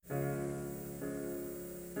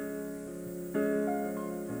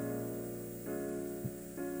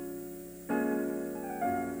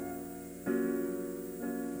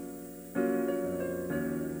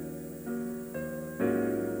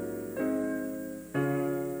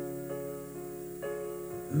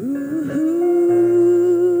Ooh,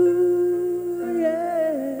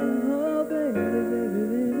 yeah, oh baby, baby,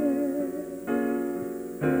 baby.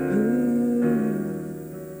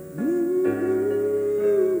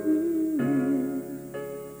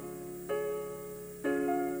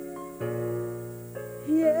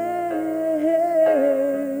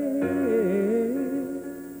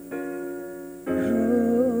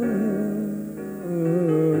 Ooh,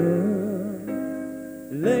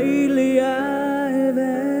 lately I've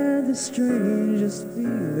had the strangest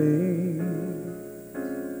feeling,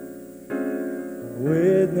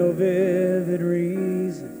 with no vivid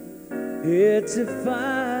reason yet to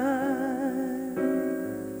find,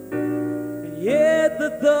 and yet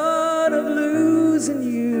the thought of losing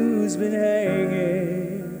you's been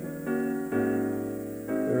hanging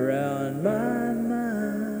around my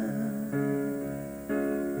mind.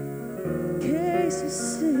 Case of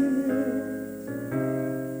sin,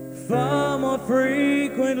 far more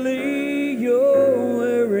frequently you're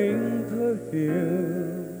wearing perfume.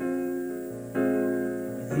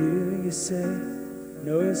 With you, you say,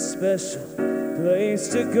 no special place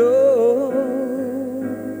to go.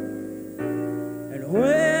 And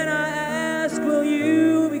when I ask, will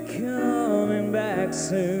you be coming back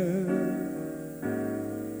soon,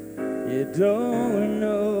 you don't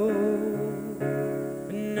know.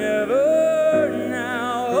 Never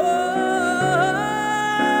now.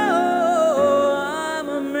 I'm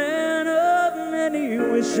a man of many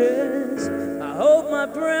wishes. I hope my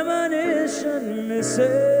premonition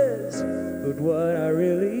misses, but what I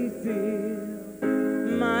really feel,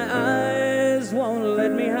 my eyes won't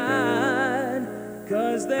let me hide,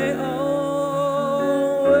 'cause they always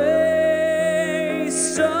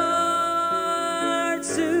start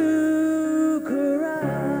to cry,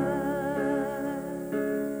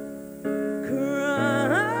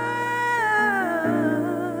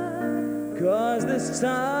 'cause this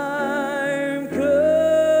time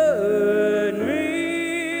could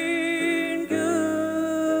mean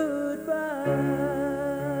goodbye.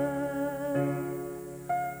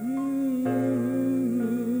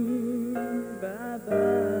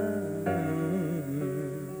 Bye-bye.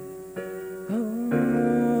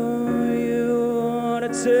 Oh, you ought to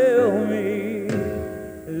tell me.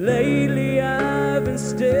 Lately I've been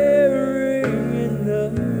staring in the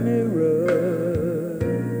mirror,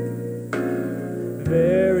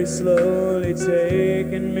 very slowly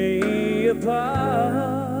taking me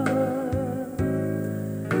apart.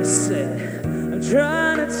 I said, I'm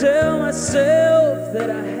trying to tell myself that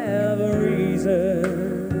I have a reason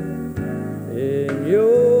in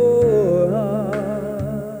your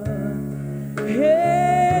heart.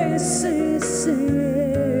 Hey, say,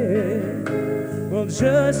 well,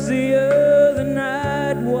 just the other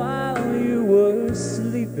night while you were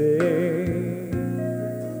sleeping,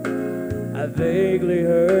 I vaguely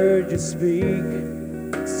heard you speak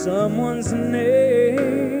someone's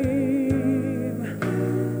name.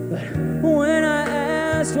 But when I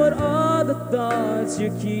asked what are the thoughts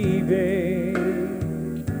you're keeping,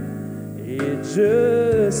 it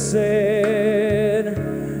just said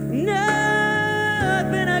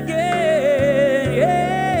nothing again.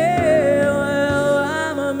 Yeah, well,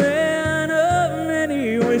 I'm a man of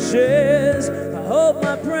many wishes. I hope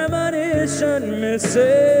my premonition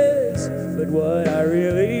misses, but what I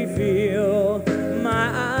really feel, my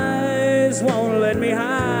eyes won't let me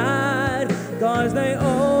hide, 'cause they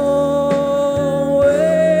always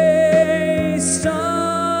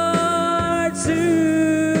start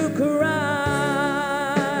to cry.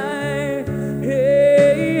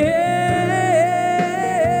 Hey, yeah,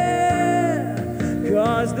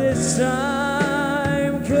 'cause this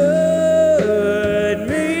time could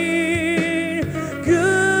mean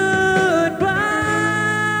goodbye,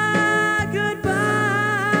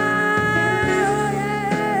 goodbye. Oh,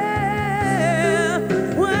 yeah.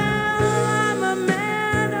 Well, I'm a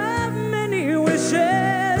man of many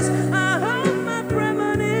wishes. I hope my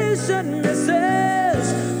premonition misses,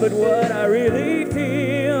 but what I really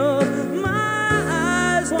feel, my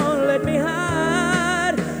eyes won't let me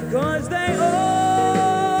hide, 'cause they always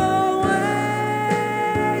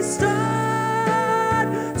start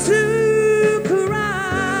to cry.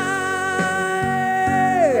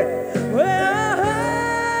 Well,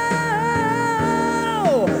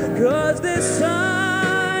 'cause this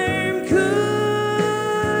time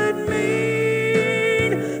could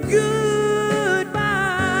mean goodbye.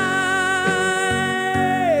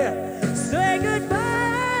 Say goodbye.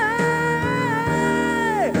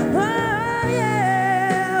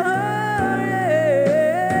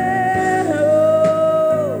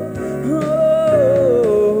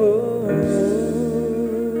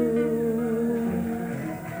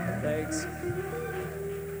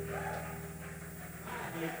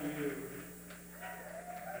 with you.